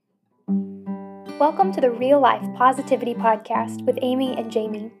Welcome to the Real Life Positivity Podcast with Amy and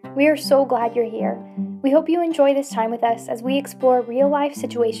Jamie. We are so glad you're here. We hope you enjoy this time with us as we explore real life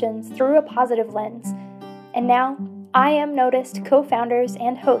situations through a positive lens. And now, I Am Noticed co-founders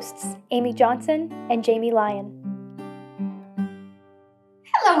and hosts, Amy Johnson and Jamie Lyon.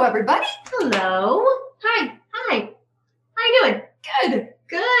 Hello, everybody. Hello. Hi. How you doing?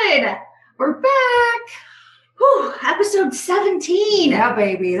 Good. We're back. Whew, episode 17. Yeah,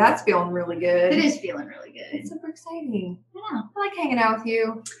 baby. That's feeling really good. It is feeling really good. It's super exciting. Yeah. I like hanging out with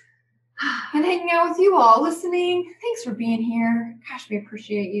you and hanging out with you all, listening. Thanks for being here. Gosh, we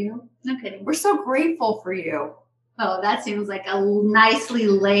appreciate you. No kidding. We're so grateful for you. Oh, that seems like a nicely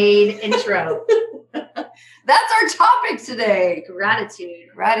laid intro. That's our topic today. Gratitude.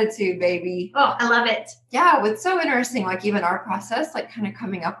 Gratitude, baby. Oh, I love it. Yeah, it's so interesting, like even our process, like kind of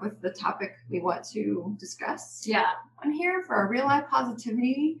coming up with the topic we want to discuss. Yeah. I'm here for our real life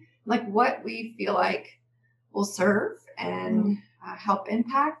positivity, like what we feel like will serve and help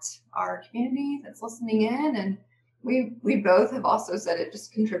impact our community that's listening in. And we both have also said it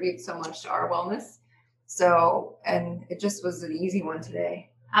just contributes so much to our wellness. So, and it just was an easy one today.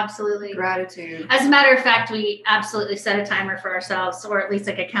 Absolutely. Gratitude. As a matter of fact, we absolutely set a timer for ourselves, or at least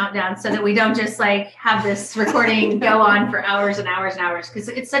like a countdown, so that we don't just like have this recording go on for hours and hours and hours, because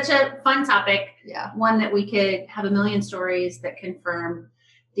it's such a fun topic. Yeah. One that we could have a million stories that confirm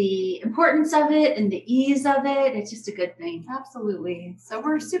the importance of it and the ease of it. It's just a good thing. Absolutely. So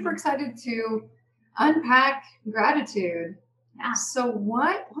we're super excited to unpack gratitude. Yeah. So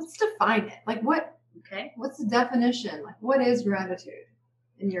let's define it. Like what's the definition? Like what is gratitude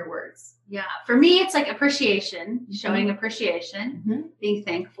in your words? Yeah. For me, it's like appreciation, showing appreciation, being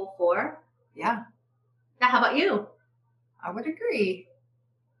thankful for. Yeah. Yeah. How about you? I would agree.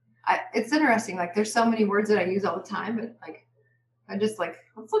 It's interesting. Like there's so many words that I use all the time, but like, I just like,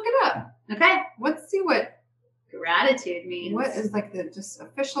 let's look it up. Okay. Let's see what Gratitude means. What is like the just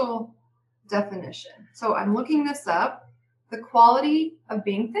official definition. So I'm looking this up. The quality of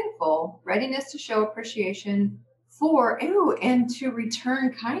being thankful, readiness to show appreciation for, and to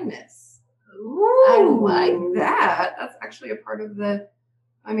return kindness. Ooh. I like that. That's actually a part of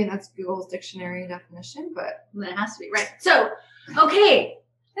that's Google's dictionary definition, but That has to be right. So, okay.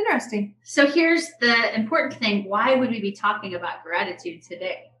 interesting. So here's the important thing. Why would we be talking about gratitude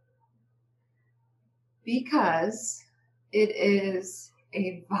today? Because it is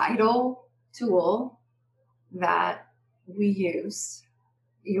a vital tool that we use,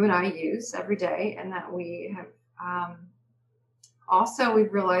 you and I use every day, and that we have also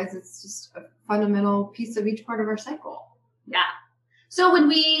we've realized it's just a fundamental piece of each part of our cycle. Yeah. So when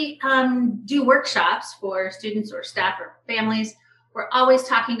we do workshops for students or staff or families, we're always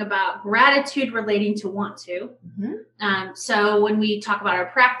talking about gratitude relating to want to. So when we talk about our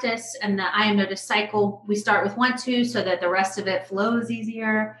practice and the I Am Noticed cycle, we start with want to so that the rest of it flows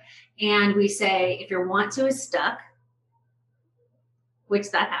easier. And we say, if your want to is stuck,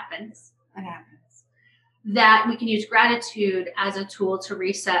 which that happens, that we can use gratitude as a tool to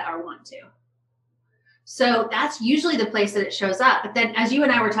reset our want to. So that's usually the place that it shows up. But then as you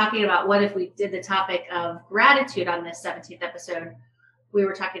and I were talking about what if we did the topic of gratitude on this 17th episode, we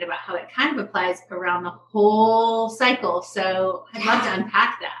were talking about how it kind of applies around the whole cycle. So I'd love to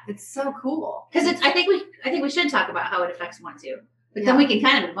unpack that. It's so cool. Because I think we should talk about how it affects want to. But then we can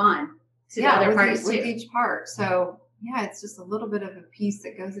kind of move on to the other parts with too. each part. So yeah, it's just a little bit of a piece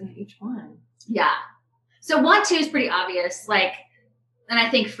that goes into each one. Yeah. So want to is pretty obvious. And I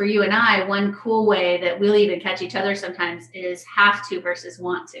think for you and I, one cool way that we'll even catch each other sometimes is have to versus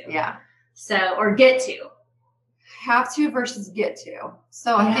want to. Yeah. So, or get to. Have to versus get to.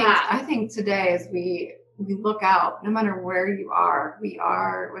 So I think today as we look out, no matter where you are,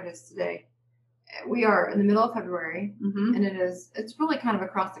 what is today? We are in the middle of February, and it's really kind of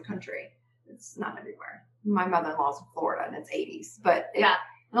across the country. It's not everywhere. My mother-in-law's in Florida and it's 80s, but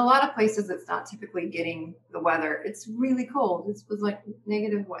in a lot of places, it's not typically getting the weather. It's really cold. It was like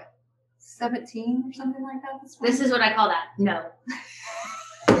negative 17 or something like that this morning? This is what I call that. No.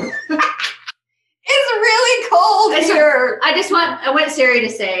 It's really cold here. I want Siri to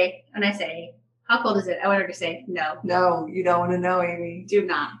say, when I say, how cold is it? I want her to say, no. No, you don't want to know, Amy. Do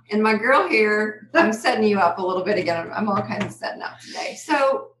not. And my girl here, I'm setting you up a little bit again. I'm all kinds of setting up today.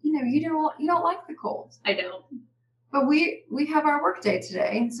 So, you don't like the cold. I don't. But we have our work day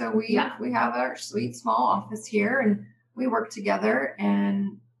today. And so we have our sweet small office here and we work together.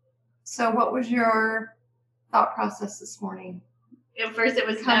 And so what was your thought process this morning? At first it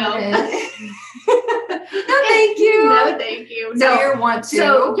was no. thank you. No, thank you. So No. you're want to.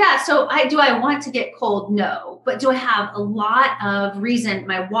 So yeah, so do I want to get cold? No. But do I have a lot of reason,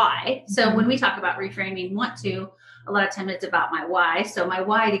 my why? So when we talk about reframing want to, a lot of times it's about my why. So my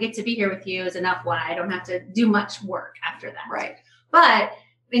why to get to be here with you is enough why. I don't have to do much work after that. Right. But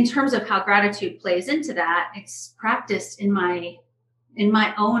in terms of how gratitude plays into that, it's practiced in my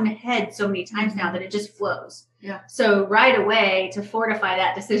own head so many times now that it just flows. Yeah. So right away, to fortify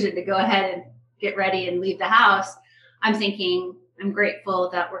that decision to go ahead and get ready and leave the house, I'm thinking, I'm grateful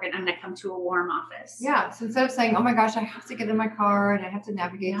that I'm going to come to a warm office. Yeah. So instead of saying, oh my gosh, I have to get in my car and I have to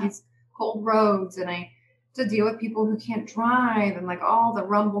navigate these cold roads and I have to deal with people who can't drive and like all the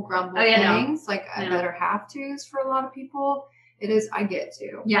rumble grumble things that are have tos for a lot of people. It is, I get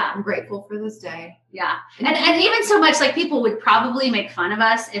to. Yeah. I'm grateful for this day. Yeah. And even so much, like, people would probably make fun of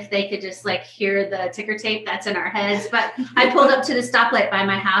us if they could just like hear the ticker tape that's in our heads. But I pulled up to the stoplight by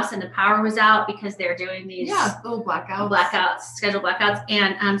my house and the power was out because they're doing these little blackouts, scheduled blackouts.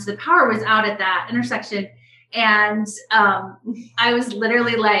 And so the power was out at that intersection. And I was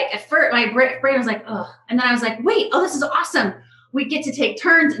literally like, at first, my brain was like, oh. And then I was like, wait, this is awesome. We get to take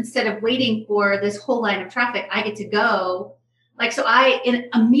turns instead of waiting for this whole line of traffic. I get to go. Like, so I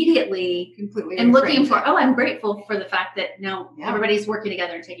immediately completely am looking for, I'm grateful for the fact that everybody's working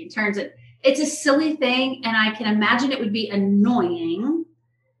together and taking turns. And it's a silly thing. And I can imagine it would be annoying,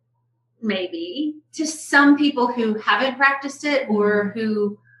 maybe, to some people who haven't practiced it or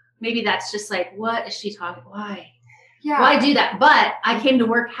who maybe that's just like, what is she talking? Why? Yeah. Why do that? But I came to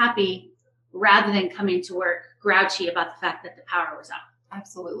work happy rather than coming to work grouchy about the fact that the power was out.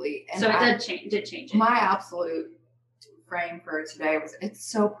 Absolutely. And so it did change it. My absolute frame for today was, it's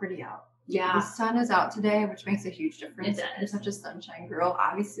so pretty out. Yeah. The sun is out today, which makes a huge difference. I'm such a sunshine girl.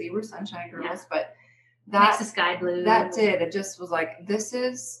 Obviously we're sunshine girls, but that makes the sky blue. That did. It just was like,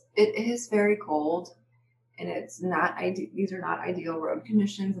 it is very cold and it's not ideal. These are not ideal road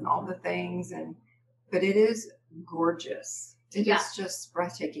conditions and all the things. But it is gorgeous. It is just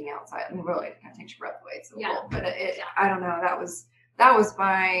breathtaking outside. I mean, really, it kind of takes your breath away. It's so cold. But I don't know. That was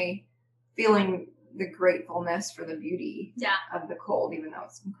my feeling, the gratefulness for the beauty of the cold, even though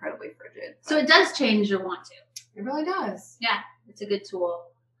it's incredibly frigid. So it does change your want to. It really does. Yeah, it's a good tool.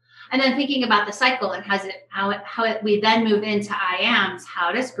 And then thinking about the cycle and we then move into I ams.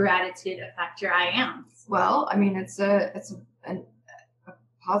 How does gratitude affect your I ams? Well, I mean, it's a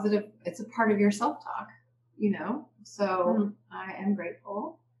positive. It's a part of your self-talk, So I am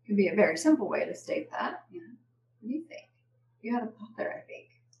grateful. It can be a very simple way to state that. Yeah. What do you think? You had a thought there, I think.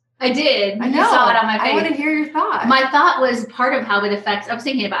 I did. I know. You saw it on my face. I want to hear your thought. My thought was part of how it affects. I was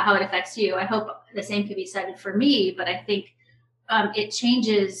thinking about how it affects you. I hope the same could be said for me, but I think it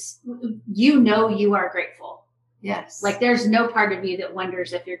changes. You are grateful. Yes. Like there's no part of you that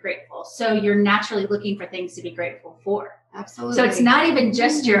wonders if you're grateful. So you're naturally looking for things to be grateful for. Absolutely. So it's not even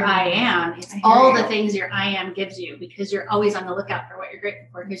just your I am. It's all the things your I am gives you because you're always on the lookout for what you're grateful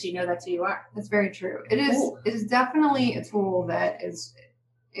for because you know that's who you are. That's very true. It is. Cool. It is definitely a tool that is.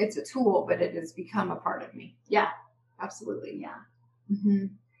 It's a tool, but it has become a part of me. Yeah, absolutely. Yeah. Mm-hmm.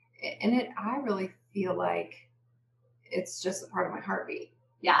 And I really feel like it's just a part of my heartbeat.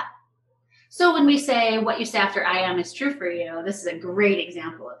 Yeah. So when we say what you say after I am is true for you, this is a great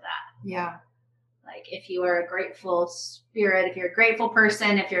example of that. Yeah. Like if you are a grateful spirit, if you're a grateful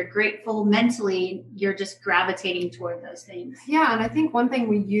person, if you're grateful mentally, you're just gravitating toward those things. Yeah. And I think one thing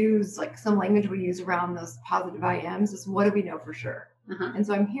we use, like some language we use around those positive I ams is what do we know for sure? Uh-huh. And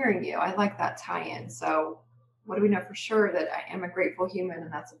so I'm hearing you. I like that tie-in. So what do we know for sure? That I am a grateful human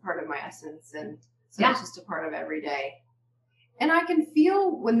and that's a part of my essence. And so it's just a part of every day. And I can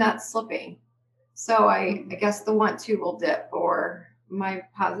feel when that's slipping. So I guess the want to will dip, or my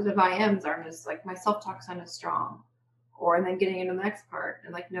positive I ams aren't as like my self-talk's not as strong, and then getting into the next part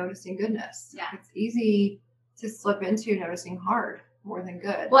and like noticing goodness. Yeah. It's easy to slip into noticing hard more than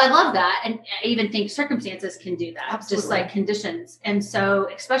good. Well, I love that. And I even think circumstances can do that. Absolutely. Just like conditions. And so,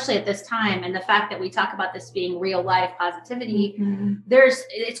 especially at this time, and the fact that we talk about this being real life positivity,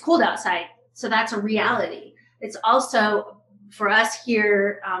 it's cold outside. So that's a reality. It's also for us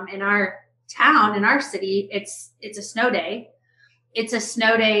here in our town, in our city, it's a snow day. It's a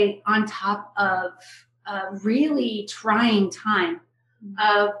snow day on top of a really trying time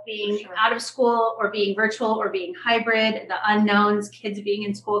of being out of school or being virtual or being hybrid, the unknowns, kids being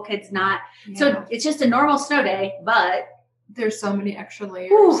in school, kids not. Yeah. So it's just a normal snow day, but there's so many extra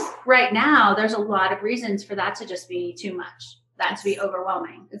layers. Right now, there's a lot of reasons for that to just be too much, that to be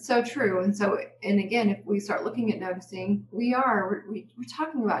overwhelming. It's so true. And again, if we start looking at noticing, we're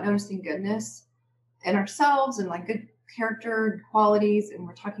talking about noticing goodness in ourselves and like character qualities and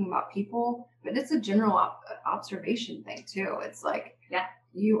we're talking about people, but it's a general observation thing too. It's like,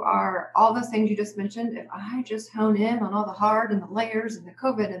 you are all those things you just mentioned. If I just hone in on all the hard and the layers and the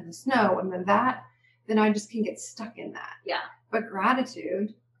COVID and the snow and then I just can get stuck in that. Yeah. But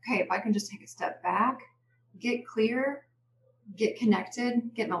gratitude, okay, if I can just take a step back, get clear, get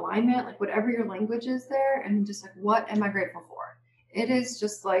connected, get in alignment, like whatever your language is there, and just like, what am I grateful for? It is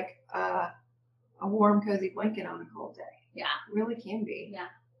just like a warm, cozy blanket on a cold day. Yeah. It really can be. Yeah.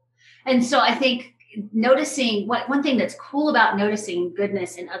 And so I think noticing one thing that's cool about noticing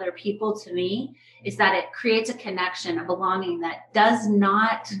goodness in other people to me is that it creates a connection, a belonging that does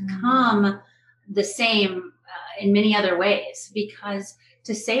not come the same in many other ways. Because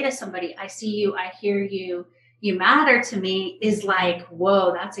to say to somebody, I see you, I hear you, you matter to me, is like,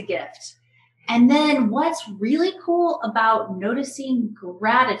 whoa, that's a gift. And then what's really cool about noticing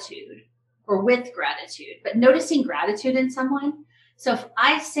gratitude, or with gratitude, but noticing gratitude in someone. So if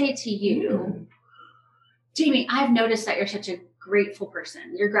I say to you, Jamie, I've noticed that you're such a grateful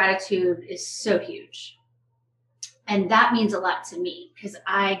person. Your gratitude is so huge. And that means a lot to me because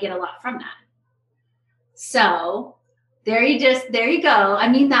I get a lot from that. So there you go. I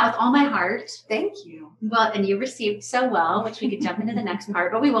mean that with all my heart. Thank you. Well, and you received so well, which we could jump into the next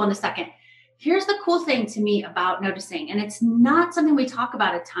part, but we will in a second. Here's the cool thing to me about noticing, and it's not something we talk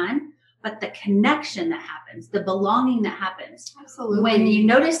about a ton, but the connection that happens, the belonging that happens. Absolutely. When you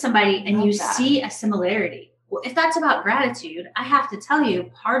notice somebody and you see a similarity. Well, if that's about gratitude, I have to tell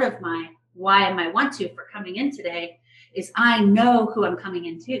you, part of my why am I want to for coming in today is I know who I'm coming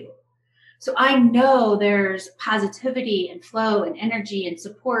into. So I know there's positivity and flow and energy and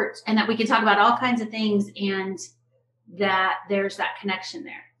support, and that we can talk about all kinds of things, and that there's that connection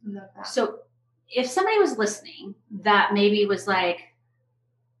there. Love that. So if somebody was listening that maybe was like,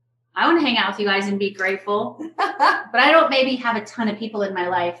 I want to hang out with you guys and be grateful, but I don't maybe have a ton of people in my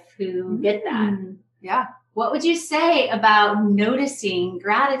life who get that. Yeah. What would you say about noticing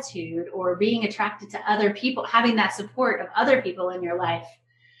gratitude or being attracted to other people, having that support of other people in your life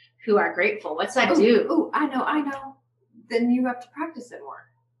who are grateful? What's that do? Oh, I know. Then you have to practice it more.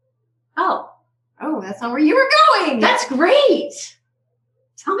 Oh, that's not where you were going. That's great.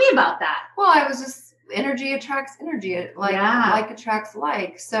 Tell me about that. Well, I was just, energy attracts energy. Like attracts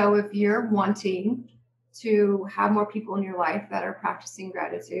like. So if you're wanting to have more people in your life that are practicing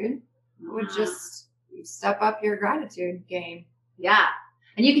gratitude, would just step up your gratitude game. Yeah.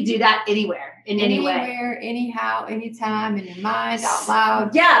 And you could do that anywhere, in any way. Anywhere, anyhow, anytime, in your mind, out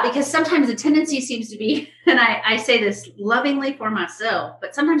loud. Yeah, because sometimes the tendency seems to be, and I say this lovingly for myself,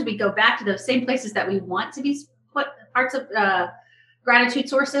 but sometimes we go back to those same places that we want to be put parts of gratitude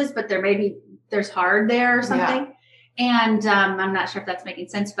sources, but there's hard there or something. Yeah. And I'm not sure if that's making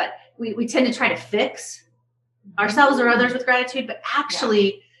sense, but we tend to try to fix ourselves or others with gratitude, but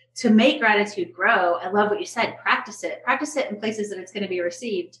actually to make gratitude grow, I love what you said, practice it in places that it's going to be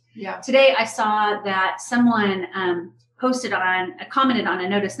received. Yeah. Today I saw that someone commented on a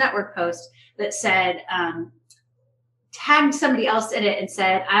Notice Network post that said, tagged somebody else in it and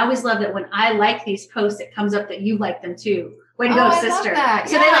said, I always love that when I like these posts, it comes up that you like them too. Way to go, sister.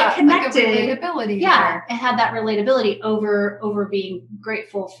 So they like connected. Like relatability. Yeah. And had that relatability over being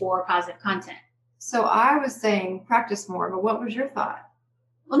grateful for positive content. So I was saying practice more, but what was your thought?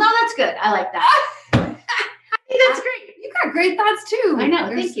 Well, no, that's good. I like that. I think that's great. You got great thoughts too. I know.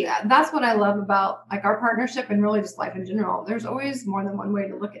 Thank you. That's what I love about like our partnership and really just life in general. There's always more than one way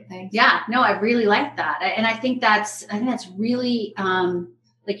to look at things. Yeah, no, I really like that. And I think that's really,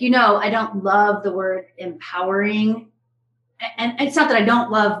 I don't love the word empowering. And it's not that I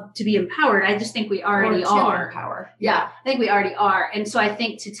don't love to be empowered. I just think we already are. Empower. Yeah, I think we already are. And so I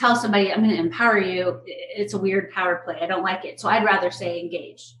think to tell somebody I'm going to empower you, it's a weird power play. I don't like it. So I'd rather say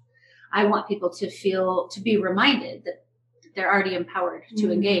engage. I want people to be reminded that they're already empowered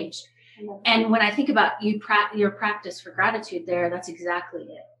to engage. And when I think about your practice for gratitude there, that's exactly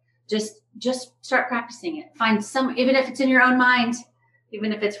it. Just start practicing it. Find even if it's in your own mind,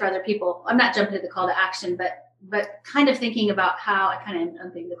 even if it's for other people. I'm not jumping to the call to action, but kind of thinking about how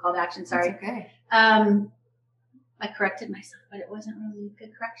I'm thinking the call to action. Sorry. That's okay. I corrected myself, but it wasn't really a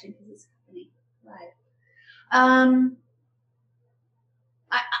good correction because it's happening live.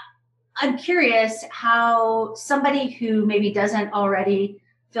 I'm curious how somebody who maybe doesn't already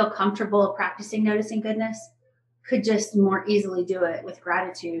feel comfortable practicing noticing goodness could just more easily do it with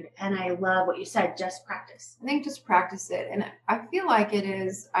gratitude. And I love what you said, just practice. I think just practice it. And I feel like it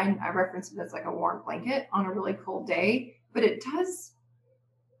is, I reference it as like a warm blanket on a really cold day, but it does,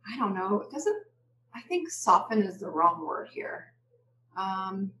 I don't know, it doesn't, I think soften is the wrong word here.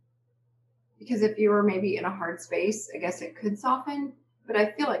 because if you were maybe in a hard space, I guess it could soften. But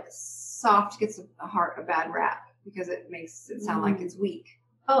I feel like soft gets a bad rap because it makes it sound like it's weak.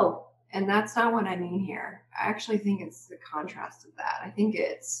 Oh. And that's not what I mean here. I actually think it's the contrast of that. I think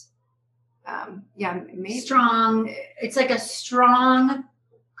it's, maybe strong. It's like a strong,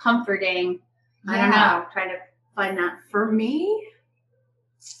 comforting. I don't know. I'm trying to find that. For me,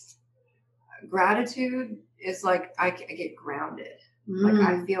 gratitude is like I get grounded. Like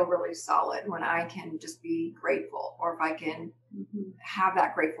I feel really solid when I can just be grateful, or if I can have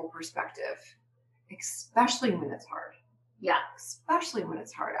that grateful perspective, especially when it's hard. Yeah. Especially when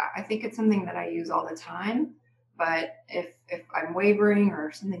it's hard. I think it's something that I use all the time, but if I'm wavering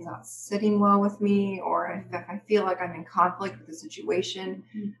or something's not sitting well with me, or if I feel like I'm in conflict with the situation,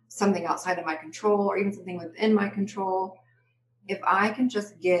 something outside of my control or even something within my control, if I can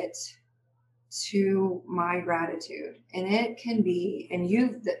just get to my gratitude, and it can be, and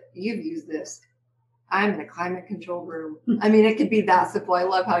you've used this, I'm in a climate control room. I mean, it could be that simple. I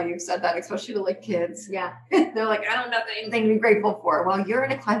love how you said that, especially to like kids. Yeah. They're like, I don't know anything to be grateful for. Well, you're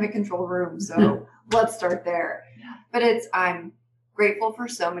in a climate control room, so let's start there. Yeah. But I'm grateful for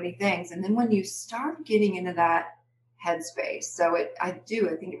so many things. And then when you start getting into that headspace, so I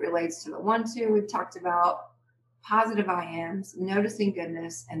think it relates to the 1-2 we've talked about, positive I ams, noticing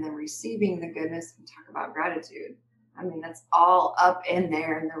goodness, and then receiving the goodness, and talk about gratitude. I mean, that's all up in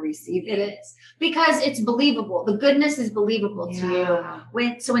there in the receiving. It is, because it's believable. The goodness is believable to you.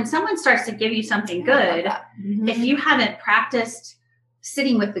 When someone starts to give you something good, if you haven't practiced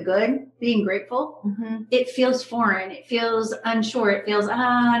sitting with the good, being grateful, it feels foreign. It feels unsure. It feels,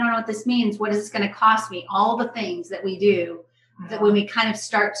 I don't know what this means. What is this going to cost me? All the things that we do that when we kind of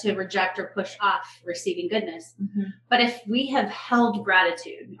start to reject or push off receiving goodness. But if we have held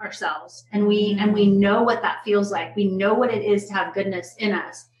gratitude ourselves and we know what that feels like, we know what it is to have goodness in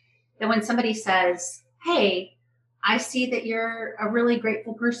us, then when somebody says, hey, I see that you're a really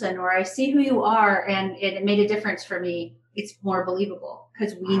grateful person, or I see who you are and it made a difference for me, it's more believable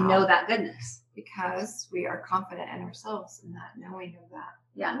because we know that goodness. Because we are confident in ourselves in that, knowing of that.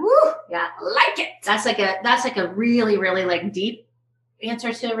 Yeah. Woo! Yeah. Like it. That's like a really, really like deep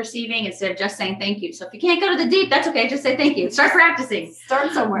answer to receiving instead of just saying thank you. So if you can't go to the deep, that's okay. Just say thank you. Start practicing.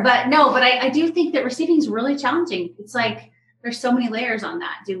 Start somewhere. But I do think that receiving is really challenging. It's like there's so many layers on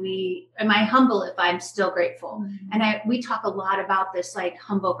that. Am I humble if I'm still grateful? And we talk a lot about this, like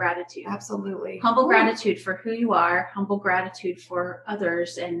humble gratitude. Absolutely. Humble gratitude for who you are, humble gratitude for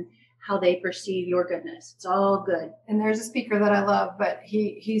others and how they perceive your goodness. It's all good. And there's a speaker that I love, but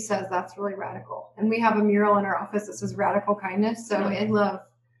he says that's really radical. And we have a mural in our office that says radical kindness. So I love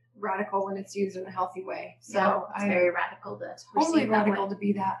radical when it's used in a healthy way. So it's very radical to totally radical to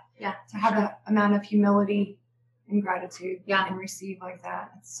be that. Yeah. To have that amount of humility and gratitude and receive like that.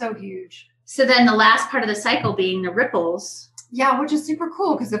 It's so huge. So then the last part of the cycle being the ripples. Yeah, which is super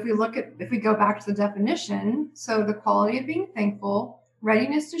cool because if we go back to the definition, so the quality of being thankful,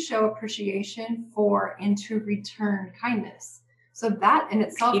 readiness to show appreciation for and to return kindness. So that in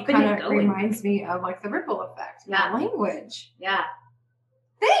itself kind of reminds me of like the ripple effect. Yeah. Language. Yeah.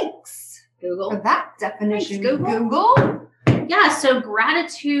 Thanks, Google, for that definition. Thanks, Google. Yeah. So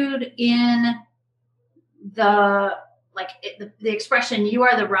gratitude in the expression, you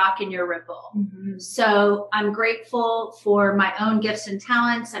are the rock in your ripple. So I'm grateful for my own gifts and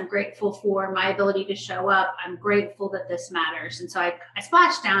talents. I'm grateful for my ability to show up. I'm grateful that this matters. And so I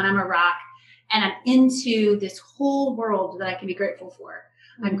splash down, I'm a rock, and I'm into this whole world that I can be grateful for.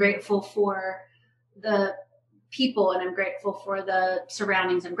 I'm grateful for the people and I'm grateful for the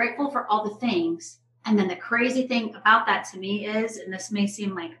surroundings. I'm grateful for all the things. And then the crazy thing about that to me is, and this may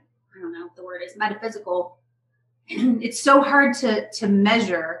seem like, I don't know if the word is metaphysical, it's so hard to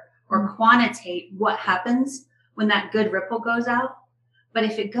measure or quantitate what happens when that good ripple goes out. But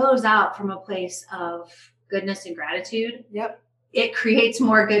if it goes out from a place of goodness and gratitude, it creates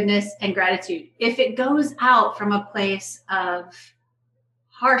more goodness and gratitude. If it goes out from a place of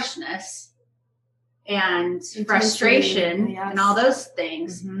harshness and frustration and all those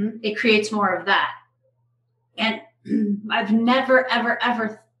things, it creates more of that. And I've never, ever,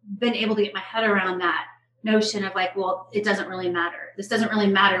 ever been able to get my head around that notion of like, well, it doesn't really matter. This doesn't really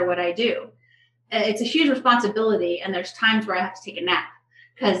matter what I do. It's a huge responsibility. And there's times where I have to take a nap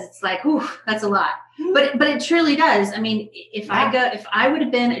because it's like, whew, that's a lot. But it truly does. I mean, if I would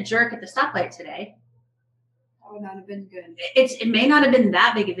have been a jerk at the stoplight today, that would not have been good. It may not have been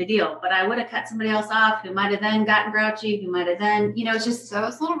that big of a deal, but I would have cut somebody else off who might have then gotten grouchy, who might have then, it's just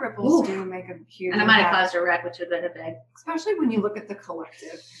those little ripples do make a huge and I might have caused a wreck, which would have been a big. Especially when you look at the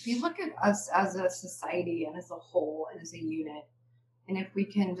collective. If you look at us as a society and as a whole and as a unit, And if we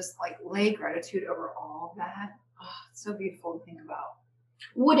can just like lay gratitude over all of that, it's so beautiful to think about.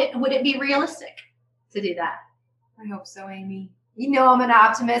 Would it be realistic to do that? I hope so, Amy. You know I'm an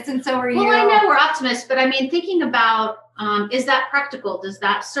optimist, and so are you. Well, I know we're optimists, but I mean, thinking about is that practical? Does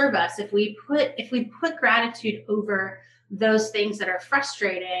that serve us? If we put gratitude over those things that are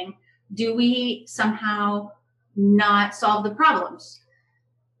frustrating, do we somehow not solve the problems?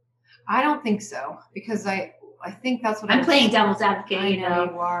 I don't think so, because I think that's what I'm playing devil's advocate. I know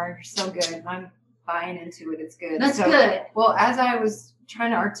you are. You're so good. I'm buying into it. It's good. That's good. Well, as I was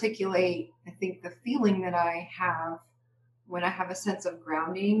trying to articulate, I think the feeling that I have when I have a sense of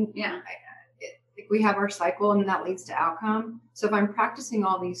grounding, we have our cycle, and that leads to outcome. So if I'm practicing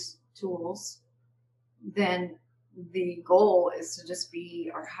all these tools, then the goal is to just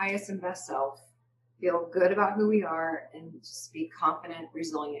be our highest and best self, feel good about who we are, and just be confident,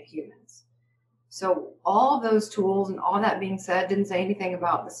 resilient humans. So all those tools and all that being said, didn't say anything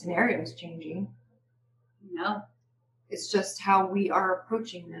about the scenarios changing. No. It's just how we are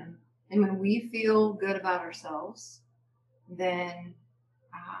approaching them. And when we feel good about ourselves, then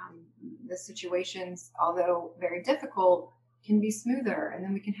the situations, although very difficult, can be smoother. And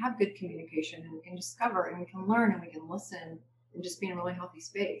then we can have good communication, and we can discover, and we can learn, and we can listen, and just be in a really healthy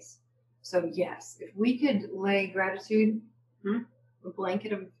space. So yes, if we could lay gratitude, a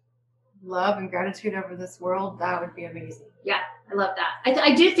blanket of love and gratitude over this world, that would be amazing. Yeah, I love that.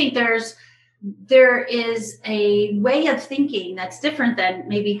 I do think there is a way of thinking that's different than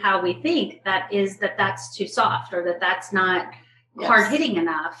maybe how we think, that's too soft, or that's not hard hitting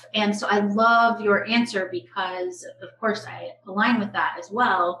enough. And so I love your answer, because of course I align with that as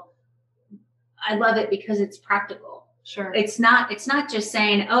well. I love it because it's practical. Sure. It's not just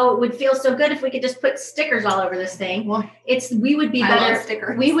saying, oh, it would feel so good if we could just put stickers all over this thing. Well, we would be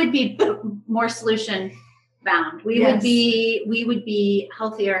better. We would be more solution bound. We would be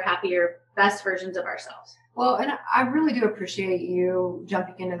healthier, happier, best versions of ourselves. Well, and I really do appreciate you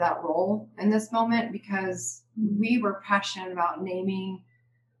jumping into that role in this moment, because we were passionate about naming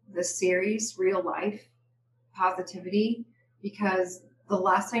the series Real Life Positivity, because the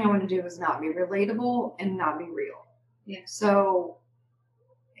last thing I want to do is not be relatable and not be real. Yeah. So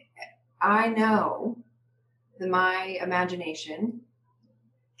I know that my imagination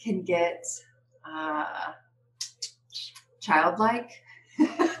can get childlike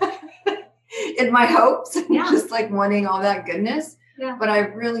in my hopes, just like wanting all that goodness. Yeah. But I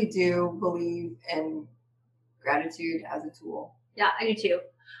really do believe in gratitude as a tool. Yeah, I do too.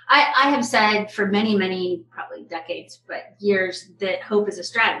 I have said for many, many, probably decades, but years, that hope is a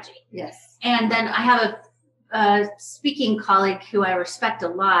strategy. Yes. And then I have a speaking colleague who I respect a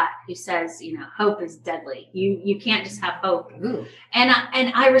lot, who says, hope is deadly. You can't just have hope. Ooh. And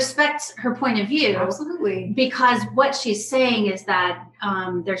I respect her point of view. Absolutely. Because what she's saying is that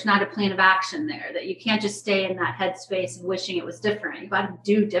there's not a plan of action there, that you can't just stay in that headspace of wishing it was different. You got to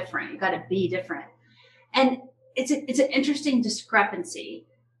do different. You got to be different. And it's an interesting discrepancy.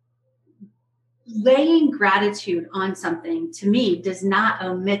 Laying gratitude on something, to me, does not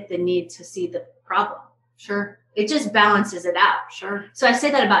omit the need to see the problem. Sure. It just balances it out. Sure. So I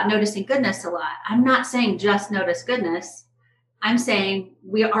say that about noticing goodness a lot. I'm not saying just notice goodness. I'm saying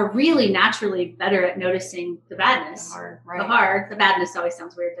we are really naturally better at noticing the badness. The badness always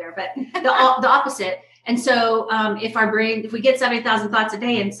sounds weird there, but the opposite. And so if we get 70,000 thoughts a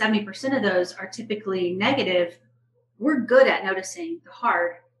day and 70% of those are typically negative, we're good at noticing the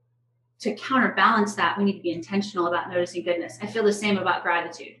hard. To counterbalance that, we need to be intentional about noticing goodness. I feel the same about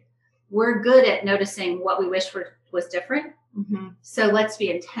gratitude. We're good at noticing what we wish was different. Mm-hmm. So let's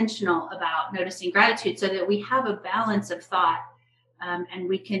be intentional about noticing gratitude, so that we have a balance of thought, and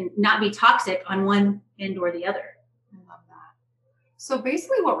we can not be toxic on one end or the other. I love that. So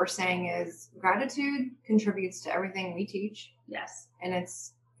basically what we're saying is gratitude contributes to everything we teach. Yes. And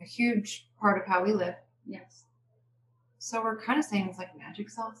it's a huge part of how we live. Yes. So we're kind of saying it's like magic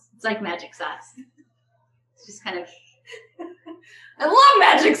sauce. It's like magic sauce. It's just kind of... I love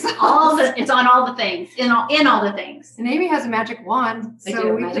magic sauce. It's on all the things, in all the things. And Amy has a magic wand. I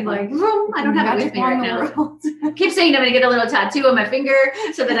do a magic wand. I don't have it with me right now. I keep saying I'm going to get a little tattoo on my finger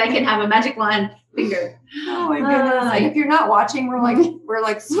so that I can have a magic wand finger. Oh my goodness. Like, if you're not watching, we're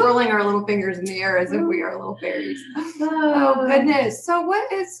like swirling our little fingers in the air as if we are little fairies. Oh goodness. So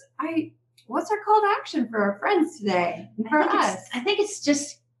what's our call to action for our friends today? For us? I think it's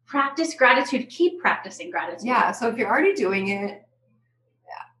just practice gratitude. Keep practicing gratitude. Yeah. So if you're already doing it,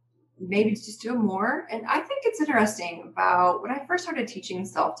 maybe just do it more. And I think it's interesting about when I first started teaching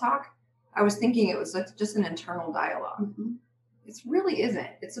self-talk, I was thinking it was like just an internal dialogue. Mm-hmm. It really isn't.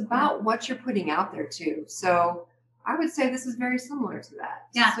 It's about what you're putting out there too. So I would say this is very similar to that.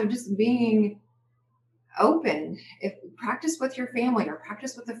 Yeah. So just being open, if practice with your family or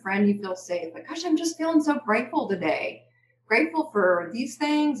practice with a friend you feel safe. Like, gosh, I'm just feeling so grateful today. Grateful for these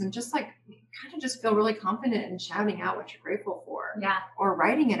things, and just like kind of just feel really confident in shouting out what you're grateful for. Yeah. Or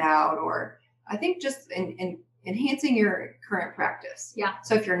writing it out, or I think just in enhancing your current practice. Yeah.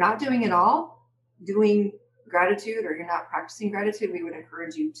 So if you're not doing it all, doing gratitude, or you're not practicing gratitude, we would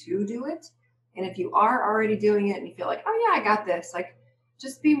encourage you to do it. And if you are already doing it and you feel like, oh yeah, I got this, like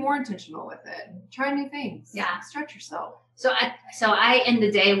just be more intentional with it. Try new things. Yeah. Stretch yourself. So I end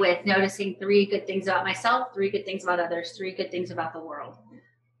the day with noticing 3 good things about myself, 3 good things about others, 3 good things about the world.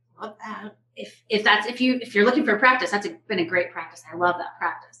 Love that. If you're looking for a practice, that's been a great practice. I love that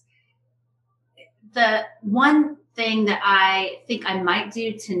practice. The one thing that I think I might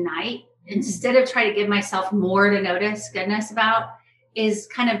do tonight, instead of try to give myself more to notice goodness about, is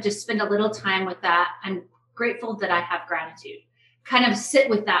kind of just spend a little time with that. I'm grateful that I have gratitude. Kind of sit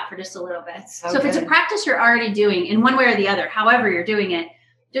with that for just a little bit. So if it's a practice you're already doing in one way or the other, however you're doing it,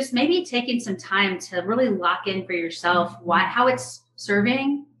 just maybe taking some time to really lock in for yourself how it's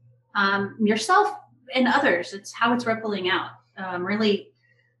serving yourself and others. It's how it's rippling out. Really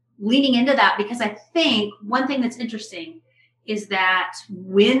leaning into that, because I think one thing that's interesting is that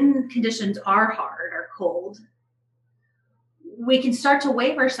when conditions are hard or cold, we can start to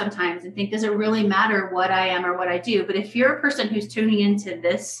waver sometimes and think, does it really matter what I am or what I do? But if you're a person who's tuning into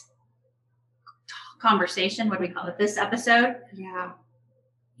this conversation, what do we call it, this episode? Yeah.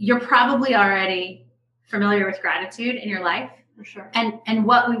 You're probably already familiar with gratitude in your life. For sure. And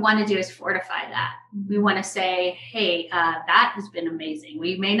what we want to do is fortify that. We want to say, hey, that has been amazing.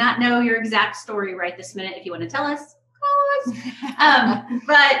 We may not know your exact story right this minute. If you want to tell us, call us.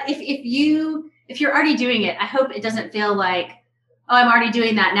 But if you're already doing it, I hope it doesn't feel like, oh, I'm already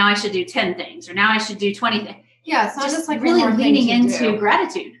doing that. Now I should do 10 things, or now I should do 20 things. Yeah. It's not just like really leaning into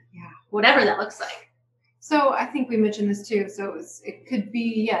gratitude. Yeah. Whatever that looks like. So I think we mentioned this too. So it could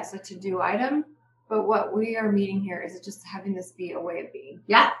be, yes, a to-do item, but what we are meeting here is just having this be a way of being.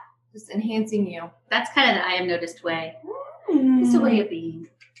 Yeah. Just enhancing you. That's kind of the I am noticed way. It's a way of being.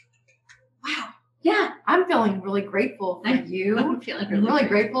 Wow. Yeah. I'm feeling really grateful for you. I'm feeling really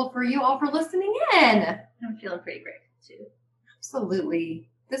grateful for you all for listening in. I'm feeling pretty grateful too. Absolutely.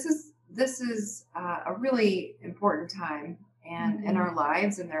 This is a really important time and in our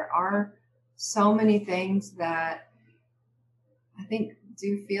lives, and there are so many things that I think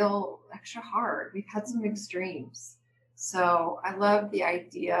do feel extra hard. We've had some extremes. So I love the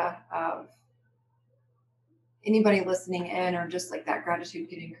idea of anybody listening in, or just like that gratitude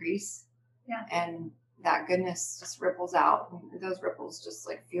can increase. Yeah. And that goodness just ripples out. And those ripples just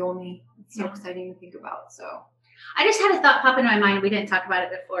like fuel me. It's so exciting to think about. So I just had a thought pop in my mind. We didn't talk about it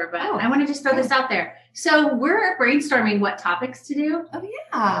before, but I want to just throw this out there. So we're brainstorming what topics to do. Oh,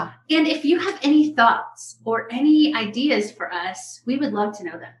 yeah. And if you have any thoughts or any ideas for us, we would love to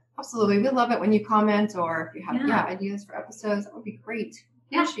know them. Absolutely. We love it when you comment, or if you have ideas for episodes. That would be great.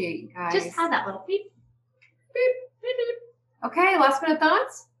 Appreciate you guys. Just have that little beep, beep, beep, beep. Okay. Last minute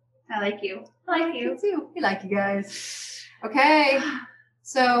thoughts? I like you. I like you too. We like you guys. Okay.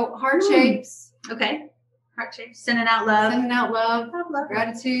 So heart shapes. Okay. Heart shapes. Sending out love. Sending out love. Love.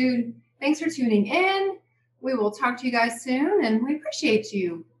 Gratitude. Thanks for tuning in. We will talk to you guys soon, and we appreciate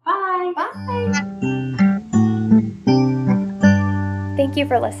you. Bye. Bye. Thank you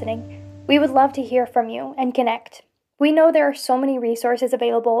for listening. We would love to hear from you and connect. We know there are so many resources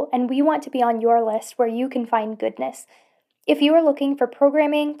available, and we want to be on your list where you can find goodness. If you are looking for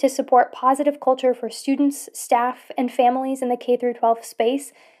programming to support positive culture for students, staff, and families in the K-12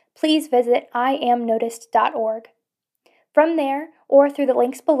 space, please visit iamnoticed.org. From there, or through the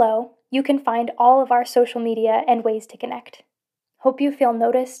links below, you can find all of our social media and ways to connect. Hope you feel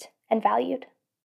noticed and valued.